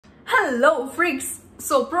Hello freaks.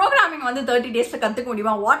 So programming வந்து 30 days ல கத்துக்க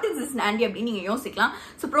முடியுமா? What is this Nandi அப்படி நீங்க யோசிக்கலாம்.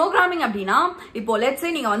 So programming அப்படினா இப்போ let's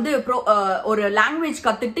say நீங்க வந்து ஒரு language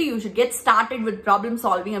கத்துக்கிட்டு you should get started with problem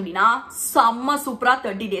solving அப்படினா செம்ம சூப்பரா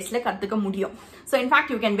 30 days ல கத்துக்க முடியும். So in fact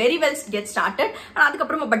you can very well get started and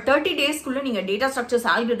அதுக்கப்புறம் but 30 days குள்ள நீங்க data structures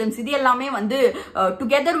algorithms இது எல்லாமே வந்து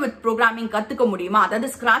together with programming கத்துக்க முடியுமா? அதாவது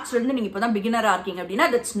scratchல இருந்து நீங்க இப்போதான் beginner-ஆ இருக்கீங்க அப்படினா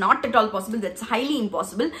that's not at all possible. That's highly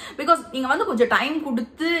impossible because நீங்க வந்து கொஞ்சம் டைம்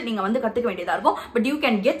கொடுத்து நீங்க வந்து கத்துக்க வேண்டியதா இருக்கும். But you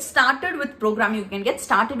can get started with programming, you can get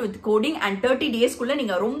started with coding and 30 days குள்ள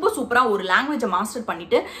நீங்க ரொம்ப சூப்பரா ஒரு language master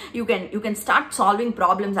பண்ணிட்டு you can start solving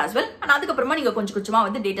problems as well. And அதுக்கப்புறமா நீங்க கொஞ்சம் கொஞ்சமா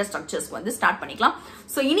வந்து data structures வந்து ஸ்டார்ட் பண்ணிக்கலாம்.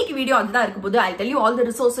 So இன்னைக்கு வீடியோ அதுதான் இருக்க போகுது. I'll tell you all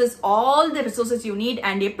the resources you need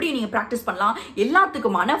and எப்படி நீங்க practice பண்ணலாம்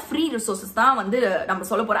எல்லாத்துக்குமான free resources தான் வந்து நம்ம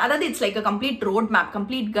சொல்ல போறோம். அதாவது it's like a complete road map,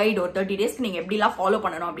 complete guide or 30 days நீங்க எப்படிலாம் ஃபாலோ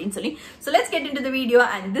பண்ணணும் அப்படின்னு சொல்லி. So let's get into the video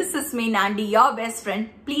and this is me Nandi, your best friend.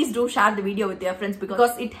 Please do share the video with your friends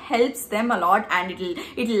because it helps them a lot and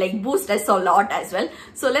it'll like boost us a lot as well.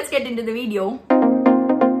 So let's get into the video.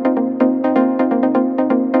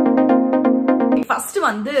 First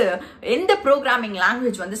வந்து எந்த programming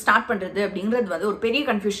language வந்து start பண்றது அப்படிங்கிறது வந்து ஒரு பெரிய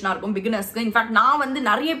கன்ஃபியூஷனா இருக்கும் பிகினர்ஸ்க்கு. In fact நான் வந்து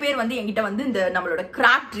நிறைய பேர் வந்து என்கிட்ட வந்து இந்த நம்மளோட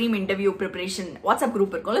crack dream interview preparation WhatsApp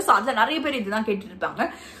group இருக்கும்ல, ஸோ அதில் நிறைய பேர் இதுதான் கேட்டுட்டு இருப்பாங்க.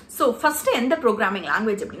 ஸோ ஃபர்ஸ்ட் எந்த ப்ரோக்ராமிங்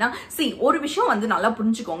லாங்குவேஜ் அப்படின்னா ஒரு விஷயம் வந்து நல்லா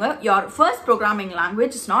புரிஞ்சுக்கோங்க. Your first programming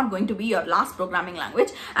language is not going to be your last programming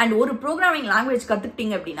language. And ஒரு ப்ரோக்ராமிங் லாங்குவேஜ்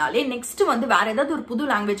கத்துக்கிட்டீங்க அப்படின்னாலே நெக்ஸ்ட் வந்து வேற ஏதாவது ஒரு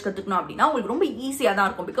புது லாங்குவேஜ் கத்துக்கணும் அப்படின்னா உங்களுக்கு ரொம்ப ஈஸியா தான்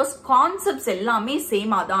இருக்கும். பிகாஸ் கான்செப்ட்ஸ் எல்லாமே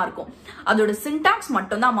சேமா தான் இருக்கும். அதோட சின்டாக்ஸ்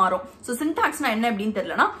மட்டும் தான் மாறும். சோ சின்டாக்ஸ்னா என்ன அப்படின்னு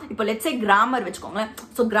தெரியலனா இப்போ லெட்ஸ் சே கிராமர் வெச்சுக்கோங்க.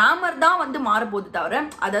 சோ கிராமர் தான் வந்து மாற போகுது தவிர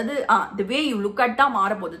அதாவது the way you look at தான்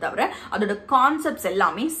மாற போகுது தவிர அதோட கான்செப்ட்ஸ்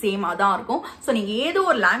எல்லாமே சேமா தான் இருக்கும். சோ நீங்க ஏதோ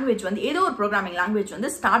ஒரு லாங்குவேஜ் வந்து ஏதோ ஒரு ப்ரோக்ராமிங் லாங்குவேஜ்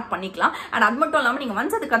வந்து ஸ்டார்ட் பண்ணிக்கலாம். அண்ட் அது மட்டும் இல்லாம நீங்க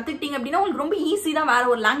ஒன்ஸ் அது கத்துக்கிட்டீங்க அப்படின்னா உங்களுக்கு ரொம்ப ஈஸி தான் வேற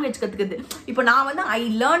ஒரு லாங்குவேஜ் கத்துக்குது. இப்போ நான் வந்து I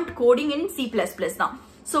learned coding in C++ தான்.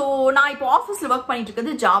 சோ நான் இப்போ ஆஃபீஸ்ல ஒர்க் பண்ணிட்டு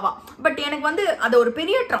இருக்கிறது ஜாவா. பட் எனக்கு வந்து அது ஒரு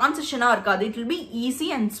பெரிய டிரான்சிஷனா இருக்காது. It will be easy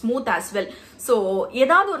and smooth as well. So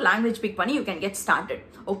ஏதாவது ஒரு லாங்குவேஜ் பிக் பண்ணி you can get started.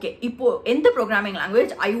 Okay, இப்போ எந்த programming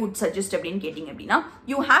language I would suggest அப்படின்னு கேட்டீங்க அப்படின்னா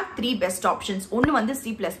யூ ஹேவ் 3 பெஸ்ட் ஆப்ஷன்ஸ். ஒன்னு வந்து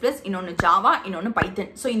C++, இன்னொன்னு ஜாவா, இன்னொன்னு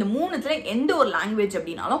பைத்தன். சோ இந்த மூணுத்துல எந்த ஒரு லாங்குவேஜ்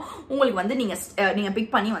அப்படின்னாலும் உங்களுக்கு வந்து நீங்க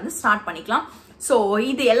பிக் பண்ணி வந்து ஸ்டார்ட் பண்ணிக்கலாம். சோ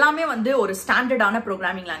இது எல்லாமே வந்து ஒரு ஸ்டாண்டர்டான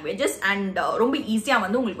ப்ரோக்ராமிங் லாங்குவேஜஸ் அண்ட் ரொம்ப ஈஸியா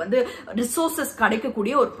வந்து உங்களுக்கு வந்து ரிசோர்சஸ்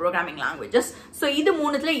கிடைக்கக்கூடிய ஒரு ப்ரோக்ராமிங் லாங்குவேஜஸ். சோ இது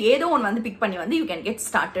மூணுத்துல ஏதோ ஒன்று வந்து பிக் பண்ணி வந்து யூ கேன் கெட்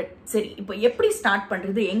ஸ்டார்டட். சரி, இப்போ எப்படி ஸ்டார்ட்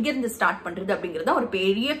பண்றது, எங்க இருந்து ஸ்டார்ட் பண்றது அப்படிங்கறது ஒரு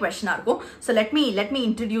பெரிய கொஸ்டினா இருக்கும். So let me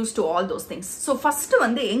introduce to all those things. So first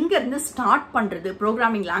வந்து எங்க இருந்து ஸ்டார்ட் பண்றது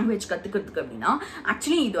ப்ரோக்ராமிங் லாங்குவேஜ் கத்துக்கிறதுக்கு அப்படின்னா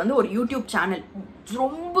ஆக்சுவலி இது வந்து ஒரு யூடியூப் சேனல்.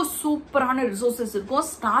 ரொம்ப சூப்பரான ரிசோர்சஸ் இருக்கும்.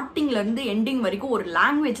 ஸ்டார்டிங்ல இருந்து எண்டிங் வரைக்கும் ஒரு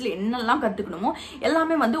லாங்குவேஜ்ல என்னெல்லாம் கத்துக்கணுமோ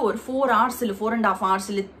எல்லாமே வந்து ஒரு 4 hours இல்ல 4.5 hours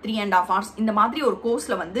இல்ல 3.5 hours இந்த மாதிரி ஒரு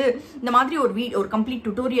கோர்ஸ்ல வந்து இந்த மாதிரி ஒரு கம்ப்ளீட்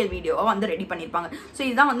டுட்டோரியல் வீடியோவா வந்து ரெடி பண்ணிருப்பாங்க. சோ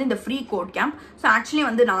இதுதான் வந்து இந்த free code camp. So actually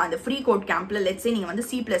வந்து நான் இந்த ஃப்ரீ கோட் கேம்ப்ல லெட்ஸ் சே நீங்க வந்து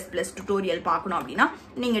C++ டுட்டோரியல் பார்க்கணும் அப்படின்னா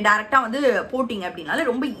நீங்க டைரக்டா வந்து போட்டிங்க அப்படின்னால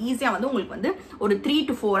ரொம்ப ஈஸியா வந்து உங்களுக்கு வந்து ஒரு 3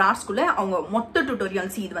 to 4 hours குள்ள அவங்க மொத்த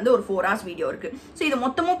டுட்டோரியல்ஸ் இது வந்து ஒரு 4 hours வீடியோ இருக்கு. சோ இது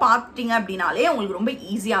மொத்தமும் பார்த்துட்டீங்க அப்படின்னாலே உங்களுக்கு ரொம்ப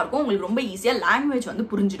ஈஸியா இருக்கும். உங்களுக்கு ரொம்ப ஈஸியா லாங்குவேஜ் வந்து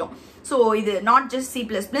புரிஞ்சிடும். சோ இது நாட் ஜஸ்ட் C++,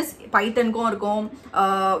 பைத்தனுக்கும் இருக்கும்,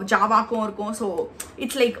 ஜாவாக்கும் இருக்கும். சோ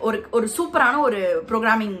இட்ஸ் லைக் ஒரு சூப்பரான ஒரு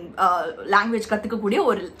ப்ரோக்ராமிங் லாங்குவேஜ் கத்துக்கக்கூடிய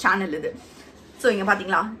ஒரு சேனல் இது. சோ இங்க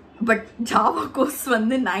பாத்தீங்களா, பட் ஜாவா கோர்ஸ்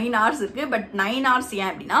வந்து 9 hours இருக்கு. பட் 9 hours ஏன்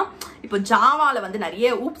அப்படின்னா இப்போ ஜாவால வந்து நிறைய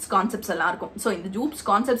ஊப்ஸ் கான்செப்ட்ஸ் எல்லாம் இருக்கும். ஸோ இந்த ஊப்ஸ்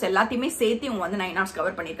கான்செப்ட்ஸ் எல்லாத்தையுமே சேர்த்து இவங்க வந்து 9 hours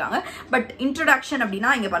கவர் பண்ணியிருக்காங்க. பட் இன்ட்ரோடக்ஷன்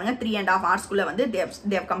அப்படின்னா இங்க பாருங்க 3.5 hours குள்ள வந்து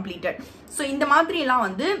தேவ் கம்ப்ளீட்டட். ஸோ இந்த மாதிரி எல்லாம்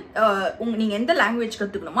வந்து நீங்க எந்த லாங்குவேஜ்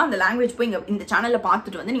கத்துக்கணுமோ அந்த லாங்குவேஜ் போய் இந்த சேனல்ல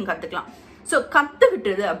பார்த்துட்டு வந்து நீங்க கத்துக்கலாம். ஸோ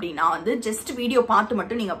கத்துக்கிட்டது அப்படின்னா வந்து ஜஸ்ட் வீடியோ பார்த்து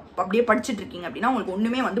மட்டும் நீங்க அப்படியே படிச்சுட்டு இருக்கீங்க அப்படின்னா உங்களுக்கு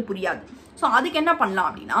ஒண்ணுமே வந்து புரியாது. ஸோ அதுக்கு என்ன பண்ணலாம்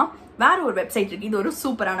அப்படின்னா வேற ஒரு வெப்சைட் இருக்கு. இது ஒரு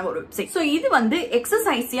சூப்பரான ஒரு வெப்சைட். சோ இது வந்து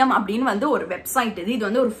எக்ஸசைசியம் அப்படின்னு வந்து ஒரு வெப்சைட். இது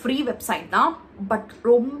வந்து ஒரு ஃப்ரீ வெப்சைட் தான். பட்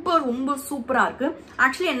ரொம்ப ரொம்ப சூப்பரா இருக்கு.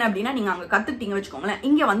 ஆக்சுவலி என்ன அப்படின்னா நீங்க அங்க கத்துக்கிட்டீங்க வச்சுக்கோங்களேன்,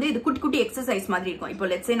 இங்க வந்து இது குட்டி குட்டி எக்ஸசைஸ் மாதிரி இருக்கும். இப்போ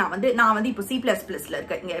லெட்ஸ் சே நான் வந்து இப்போ C++ல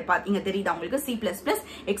இருக்கேன். இங்க தெரியுதா உங்களுக்கு C++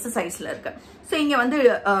 எக்ஸசைஸ்ல இருக்கு. சோ இங்க வந்து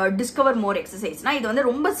டிஸ்கவர் மோர் எக்ஸசைஸ்னா இது வந்து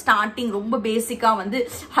ரொம்ப ஸ்டார்டிங் ரொம்ப பேசிக்கா வந்து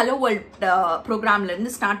ஹலோ வேர்ல்ட் ப்ரோக்ராம்ல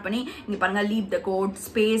இருந்து ஸ்டார்ட் பண்ணி இங்க பாருங்க லீவ் த கோட்,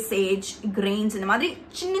 ஸ்பேஸ் ஏஜ், கிரெயின்ஸ் இந்த மாதிரி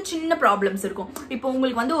சின்ன சின்ன ப்ராப்ளம்ஸ் இருக்கும். இப்போ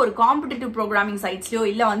உங்களுக்கு வந்து ஒரு காம்படிட்டிவ் ப்ரோக்ராமிங் சைட்ஸ்லயோ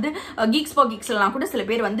இல்ல வந்து கீக்ஸ் ஃபார் கீக்ஸ்லாம் கூட சில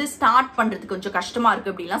பேர் வந்து ஸ்டார்ட் பண்றதுக்கு கொஞ்சம் கஷ்டமா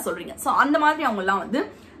இருக்கு அப்படின்லாம் சொல்றீங்க. சோ அந்த மாதிரி அவங்க எல்லாம் வந்து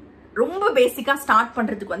ரொம்ப பேசிக்கா ஸ்டார்ட்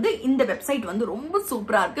பண்றதுக்கு வந்து இந்த வெப்சைட் வந்து ரொம்ப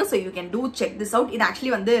சூப்பரா இருக்கு. So you can do check this out. இது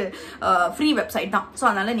ஆக்சுவலி வந்து ஃப்ரீ வெப்சைட் தான். ஸோ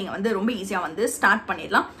அதனால நீங்க வந்து ரொம்ப ஈஸியா வந்து ஸ்டார்ட்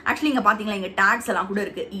பண்ணிடலாம். ஆக்சுவலி இங்க பாத்தீங்களா இங்க டேக்ஸ் எல்லாம் கூட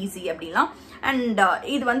இருக்கு, ஈஸி அப்படின்லாம். அண்ட்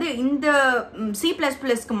இது வந்து இந்த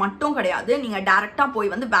C++க்கு மட்டும் கிடையாது, நீங்க டைரக்டா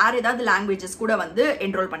போய் வந்து வேற ஏதாவது லாங்குவேஜஸ் கூட வந்து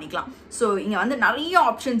என்ரோல் பண்ணிக்கலாம். ஸோ இங்க வந்து நிறைய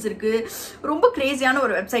ஆப்ஷன்ஸ் இருக்கு. ரொம்ப கிரேசியான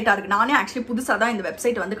ஒரு வெப்சைட்டா இருக்கு. நானே ஆக்சுவலி புதுசா தான் இந்த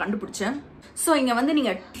வெப்சைட் வந்து கண்டுபிடிச்சேன். ஸோ இங்க வந்து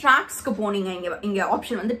நீங்க ட்ராக்ஸ்க்கு போனீங்க, இங்க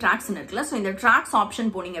ஆப்ஷன் வந்து ட்ராக்ஸ் இருக்குல்ல. ஸோ இந்த ட்ராக்ஸ் ஆப்ஷன்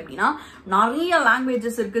போனீங்க அப்படின்னா நிறைய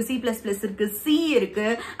லாங்குவேஜஸ் இருக்கு. C++ இருக்கு, C இருக்கு,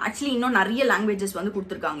 ஆக்சுவலி இன்னும் நிறைய லாங்குவேஜஸ் வந்து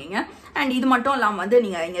கொடுத்துருக்காங்க இங்க. அண்ட் இது மட்டும் இல்லாம வந்து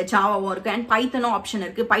நீங்க இங்க ஜாவாவும் இருக்கு அண்ட் பைத்தனும் ஆப்ஷன்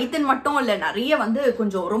இருக்கு. பைத்தன் மட்டும் இல்ல, நிறைய வந்து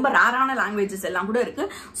கொஞ்சம் ரொம்ப ரேரான லாங்குவேஜஸ் எல்லாம் கூட இருக்கு.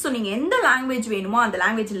 ஸோ நீங்க எந்த லாங்குவேஜ் வேணுமோ அந்த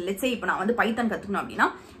லாங்குவேஜ்ல லெட்ஸ் இப்போ நான் வந்து பைத்தன் கத்துக்கணும் அப்படின்னா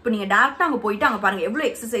இப்போ நீங்க டேரக்டா அங்க போயிட்டு அங்க பாருங்க எவ்வளவு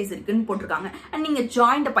எக்ஸசைஸ் இருக்குன்னு போட்டிருக்காங்க. அண்ட் நீங்க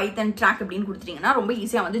ஜாயின் த பைத்தன் ட்ராக் அப்படின்னு கொடுத்துட்டீங்கன்னா ரொம்ப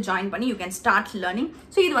ஈஸியா வந்து ஜாயின் பண்ணி you can start learning.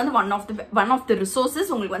 So இது வந்து ஒன் ஆஃப் த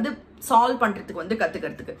ரிசோர்சஸ் உங்களுக்கு வந்து சால்வ் பண்றதுக்கு வந்து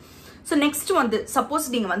கத்துக்கிறதுக்கு. ஸோ நெக்ஸ்ட் வந்து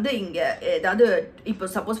சப்போஸ் நீங்க வந்து இங்க ஏதாவது இப்போ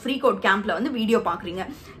சப்போஸ் ஃப்ரீ கோட் கேம்ப்ல வந்து வீடியோ பாக்குறீங்க,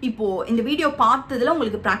 இப்போ இந்த வீடியோ பார்த்ததுல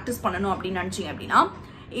உங்களுக்கு ப்ராக்டிஸ் பண்ணணும் அப்படின்னு நினைச்சீங்க அப்படின்னா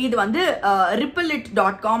இது வந்து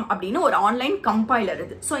ripple.com அப்படின்னு ஒரு ஆன்லைன் கம்பைலர்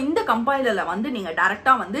இது. ஸோ இந்த கம்பைலர்ல வந்து நீங்க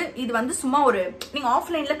டைரக்டா வந்து இது வந்து சும்மா ஒரு நீங்க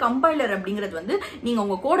ஆஃப்லைன்ல கம்பைலர் அப்படிங்கிறது வந்து நீங்க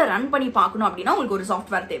உங்க கோட ரன் பண்ணி பார்க்கணும் அப்படின்னா உங்களுக்கு ஒரு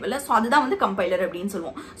சாஃப்ட்வேர் தேவையில்ல. ஸோ அதுதான் வந்து கம்பைலர் அப்படின்னு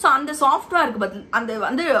சொல்லுவோம். ஸோ அந்த சாஃப்ட்வேருக்கு பதில் அந்த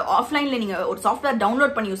வந்து ஆஃப்லைன்ல நீங்க ஒரு சாஃப்ட்வேர்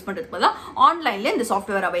டவுன்லோட் பண்ணி யூஸ் பண்றதுக்கு பதிலாக ஆன்லைன்ல இந்த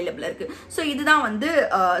சாஃப்ட்வேர் அவைலபிள் இருக்கு. ஸோ இதுதான் வந்து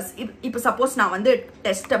இப்போ சப்போஸ் நான் வந்து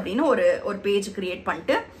டெஸ்ட் அப்படின்னு ஒரு பேஜ் கிரியேட்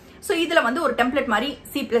பண்ணிட்டு ஸோ இதுல வந்து ஒரு டெம்ப்ளேட் மாதிரி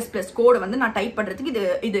C++ கோடு வந்து நான் டைப் பண்றதுக்கு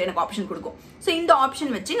இது எனக்கு ஆப்ஷன் கொடுக்கும். ஸோ இந்த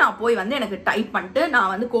ஆப்ஷன் வச்சு நான் போய் வந்து எனக்கு டைப் பண்ணிட்டு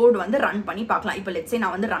நான் வந்து கோடு வந்து ரன் பண்ணி பார்க்கலாம். இப்போ லெட்ஸே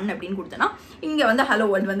நான் வந்து ரன் அப்படின்னு கொடுத்தேன்னா இங்க வந்து ஹலோ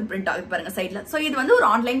வேர்ல்ட் வந்து பிரிண்ட் ஆகுது பாருங்க சைட்ல. ஸோ இது வந்து ஒரு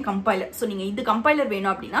ஆன்லைன் கம்பைலர். ஸோ நீங்க இது கம்பைலர்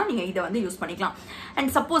வேணும் அப்படின்னா நீங்க இதை வந்து யூஸ் பண்ணிக்கலாம்.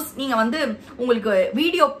 அண்ட் சப்போஸ் நீங்க வந்து உங்களுக்கு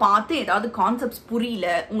வீடியோ பார்த்து ஏதாவது கான்செப்ட்ஸ் புரியல,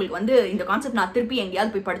 உங்களுக்கு வந்து இந்த கான்செப்ட் நான் திருப்பி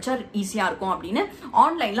எங்கேயாவது போய் படிச்சா ஈஸியா இருக்கும் அப்படின்னு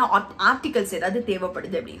ஆன்லைன்ல ஆர்டிகல்ஸ் ஏதாவது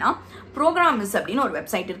தேவைப்படுது அப்படின்னா ப்ரோக்ராமிஸ் அப்படின்னு ஒரு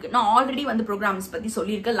வெப்சைட் இருக்கு. நான் ஆல்ரெடி வந்து ப்ரோக்ராம்ஸ் பத்தி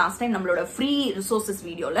சொல்லியிருக்கேன் லாஸ்ட் டைம் நம்மளோட ஃப்ரீ ரிசோர்சஸ்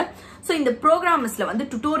வீடியோல. ஸோ இந்த ப்ரோக்ராம்ஸ்ல வந்து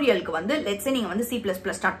டுட்டோரியலுக்கு வந்து லெட்ஸே நீங்க வந்து C++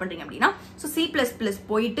 ஸ்டார்ட் பண்றீங்க அப்படின்னா ஸோ C++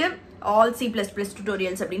 போயிட்டு ஆல் C++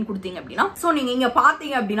 டுட்டோரியல்ஸ் அப்படின்னு கொடுத்தீங்க அப்படின்னா ஸோ நீங்க இங்க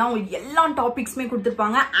பாத்தீங்க அப்படின்னா உங்களுக்கு எல்லா டாபிக்ஸுமே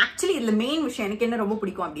கொடுத்துருப்பாங்க. ஆக்சுவலி இதுல மெயின் விஷயம் எனக்கு என்ன ரொம்ப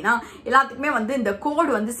பிடிக்கும் அப்படின்னா எல்லாத்துக்குமே வந்து இந்த கோட்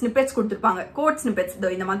வந்து ஸ்னிப்பெட்ஸ் கொடுத்துருப்பாங்க. கோட் ஸ்னிப்பெட்ஸ்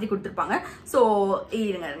இந்த மாதிரி கொடுத்துருப்பாங்க. ஸோ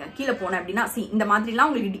இருங்க கீழே போனேன் அப்படின்னா இந்த மாதிரிலாம்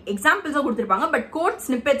உங்களுக்கு எக்ஸாம்பிள்ஸும் கொடுத்துருப்பாங்க. பட் கோட்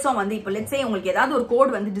ஸ்னிப்பெட்ஸும் வந்து இப்போ லெட்ஸே உங்களுக்கு ஏதாவது ஒரு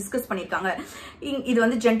கோட் வந்து டிஸ்கஸ் பண்ணிருக்காங்க. இது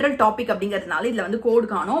வந்து ஜென்ரல் டாபிக் அப்படிங்கிறதுனால இதுல வந்து கோட்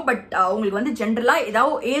காணும். பட் உங்களுக்கு வந்து ஜென்ரலா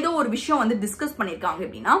ஏதோ ஒரு விஷயம் வந்து டிஸ்கஸ் பண்ணிருக்காங்க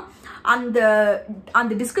அப்படின்னா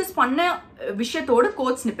அந்த டிஸ்கஸ் பண்ண விஷயத்தோட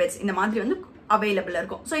கோட் ஸ்னிப்பெட்ஸ் இந்த மாதிரி வந்து அவைலபிள்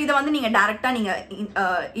இருக்கும். ஸோ இதை வந்து நீங்க டைரக்டா நீங்க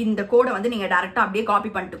இந்த கோடை வந்து நீங்க டைரக்டா அப்படியே காப்பி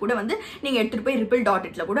பண்ணிட்டு கூட வந்து நீங்க எடுத்துட்டு போய்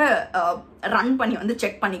ripple.itல கூட ரன் பண்ணி வந்து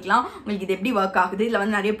செக் பண்ணிக்கலாம். உங்களுக்கு இது எப்படி ஒர்க் ஆகுது, இதுல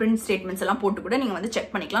வந்து நிறைய பிரிண்ட் ஸ்டேட்மெண்ட்ஸ் எல்லாம் போட்டு கூட நீங்க வந்து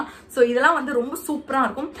செக் பண்ணிக்கலாம். ஸோ இதெல்லாம் வந்து ரொம்ப சூப்பரா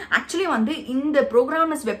இருக்கும். ஆக்சுவலி வந்து இந்த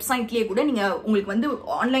ப்ரோக்ராமர்ஸ் வெப்சைட்லயே கூட நீங்க உங்களுக்கு வந்து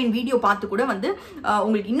ஆன்லைன் வீடியோ பார்த்து கூட வந்து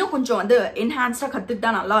உங்களுக்கு இன்னும் கொஞ்சம் வந்து என்ஹான்ஸ்டா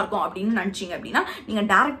கத்துக்கிட்டா நல்லா இருக்கும் அப்படின்னு நினைச்சீங்க அப்படின்னா நீங்க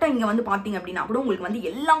டைரக்டா இங்க வந்து பாத்தீங்க அப்படின்னா கூட உங்களுக்கு வந்து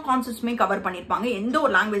எல்லா கான்செப்ட்ஸுமே கவர் பண்ணிருப்பாங்க. எந்த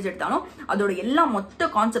ஒரு லாங்குவேஜ் எடுத்தாலும் அதோட எல்லா மொத்த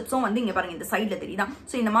கான்செப்ட்ஸும் வந்து இங்க பாருங்க இந்த சைட்ல தெரியுதா.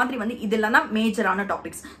 சோ இந்த மாதிரி வந்து இதெல்லாம் தான் மேஜரான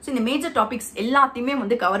டாபிக்ஸ். சோ இந்த மேஜர் டாபிக்ஸ் எல்லாத்தையுமே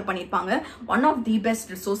வந்து கவர் பண்ணிருப்பாங்க. One of the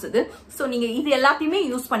best resource இது. சோ நீங்க இது எல்லாத்தையுமே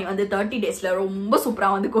யூஸ் பண்ணி வந்து 30 டேஸ்ல ரொம்ப சூப்பரா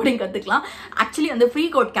வந்து கோடிங் கத்துக்கலாம். ஆக்சுவலி வந்து ஃப்ரீ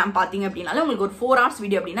கோட் கேம்ப் பாத்தீங்க அப்படின்னால உங்களுக்கு ஒரு 4 hours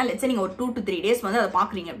வீடியோ அப்படின்னா லெட்ஸ் நீங்க ஒரு 2 to 3 days வந்து அதை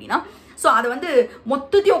பாக்குறீங்க அப்படின்னா ஸோ அதை வந்து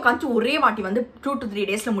மொத்தத்தையும் உட்காந்து ஒரே வாட்டி வந்து 2 to 3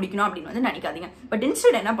 daysல முடிக்கணும் அப்படின்னு வந்து நினைக்காதீங்க. பட்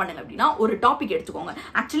இன்ஸ்டெட் என்ன பண்ணுங்க அப்படின்னா ஒரு டாபிக் எடுத்துக்கோங்க.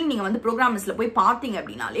 ஆக்சுவலி நீங்க வந்து ப்ரோக்ராம்ஸ்ல போய் பார்த்தீங்க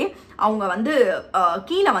அப்படின்னாலே அவங்க வந்து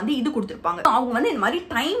கீழே வந்து இது கொடுத்துருப்பாங்க. அவங்க வந்து இந்த மாதிரி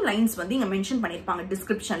டைம் லைன்ஸ் வந்து இங்க மென்ஷன் பண்ணிருப்பாங்க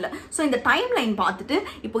டிஸ்கிரிப்ஷன்ல. ஸோ இந்த டைம் லைன் பார்த்துட்டு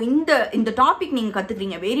இப்போ இந்த டாபிக் நீங்க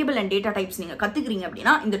கத்துக்கிறீங்க, வேரியபிள் அண்ட் டேட்டா டைப்ஸ் நீங்க கத்துக்கிறீங்க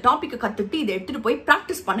அப்படின்னா இந்த டாபிக்கை கத்துக்கிட்டு இதை எடுத்துட்டு போய்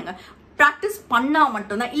ப்ராக்டிஸ் பண்ணுங்க. பிராக்டிஸ் பண்ணா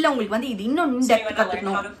மட்டும்தான் இல்ல உங்களுக்கு வந்து இது இன்னும் டெப்த்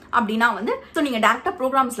கத்துக்கணும் அப்படின்னா வந்து சோ நீங்க டைரக்டா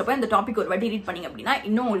ப்ரோக்ராம்ஸ்ல போய் அந்த டாபிக் ஒரு வாட்டி ரீட் பண்ணீங்க அப்படின்னா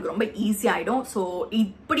இன்னும் உங்களுக்கு ரொம்ப ஈஸி ஆயிடும். சோ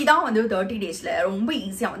இப்படிதான் வந்து 30 டேஸ்ல ரொம்ப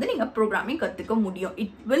ஈஸியா வந்து நீங்க ப்ரோக்ராமிங் கத்துக்க முடியும்.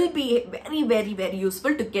 It will be very very very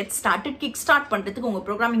useful to get started. Kick start பண்றதுக்கு உங்க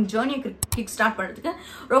ப்ரோக்ராமிங் ஜேர்னியை கிக் ஸ்டார்ட் பண்றதுக்கு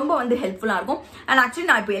ரொம்ப வந்து ஹெல்ப்ஃபுல்லா இருக்கும். அண்ட் ஆக்சுவலி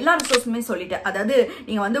நான் இப்போ எல்லா ரிசோர்ஸுமே சொல்லிட்டேன். அதாவது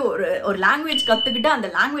நீங்க வந்து ஒரு லாங்குவேஜ் கத்துக்கிட்டு அந்த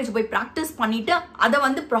லாங்குவேஜ் போய் ப்ராக்டிஸ் பண்ணிட்டு அதை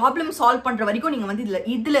வந்து ப்ராப்ளம் சால்வ் பண்ற வரைக்கும் நீங்க வந்து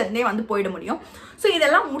இதுல இருந்தே வந்து போயிட முடியும். சோ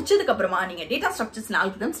இதெல்லாம் முடிச்சதுக்கு அப்புறமா நீங்க data structures and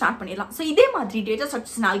algorithms start பண்ணிடலாம். சோ இதே மாதிரி டேட்டா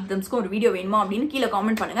ஸ்ட்ரக்சர்ஸ் அண்ட் அல்காரிதம்ஸ்க்கு ஒரு வீடியோ வேணுமா அப்படின்னு கீழே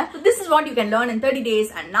காமெண்ட் பண்ணுங்க. This is what you can learn in 30 days.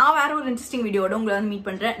 And நான் வேற ஒரு இன்ட்ரெஸ்டிங் வீடியோட உங்களை வந்து மீட்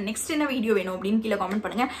பண்றேன். நெக்ஸ்ட் என்ன வீடியோ வேணும் அப்படின்னு கீழே காமெண்ட்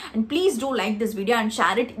பண்ணுங்க. And please do like this video and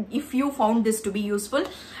share it if you found this to be useful.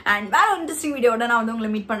 And வேற ஒரு இன்ட்ரெஸ்டிங் வீடியோட நான் வந்து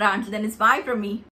உங்களை மீட் பண்றேன். Until then, it's bye from me.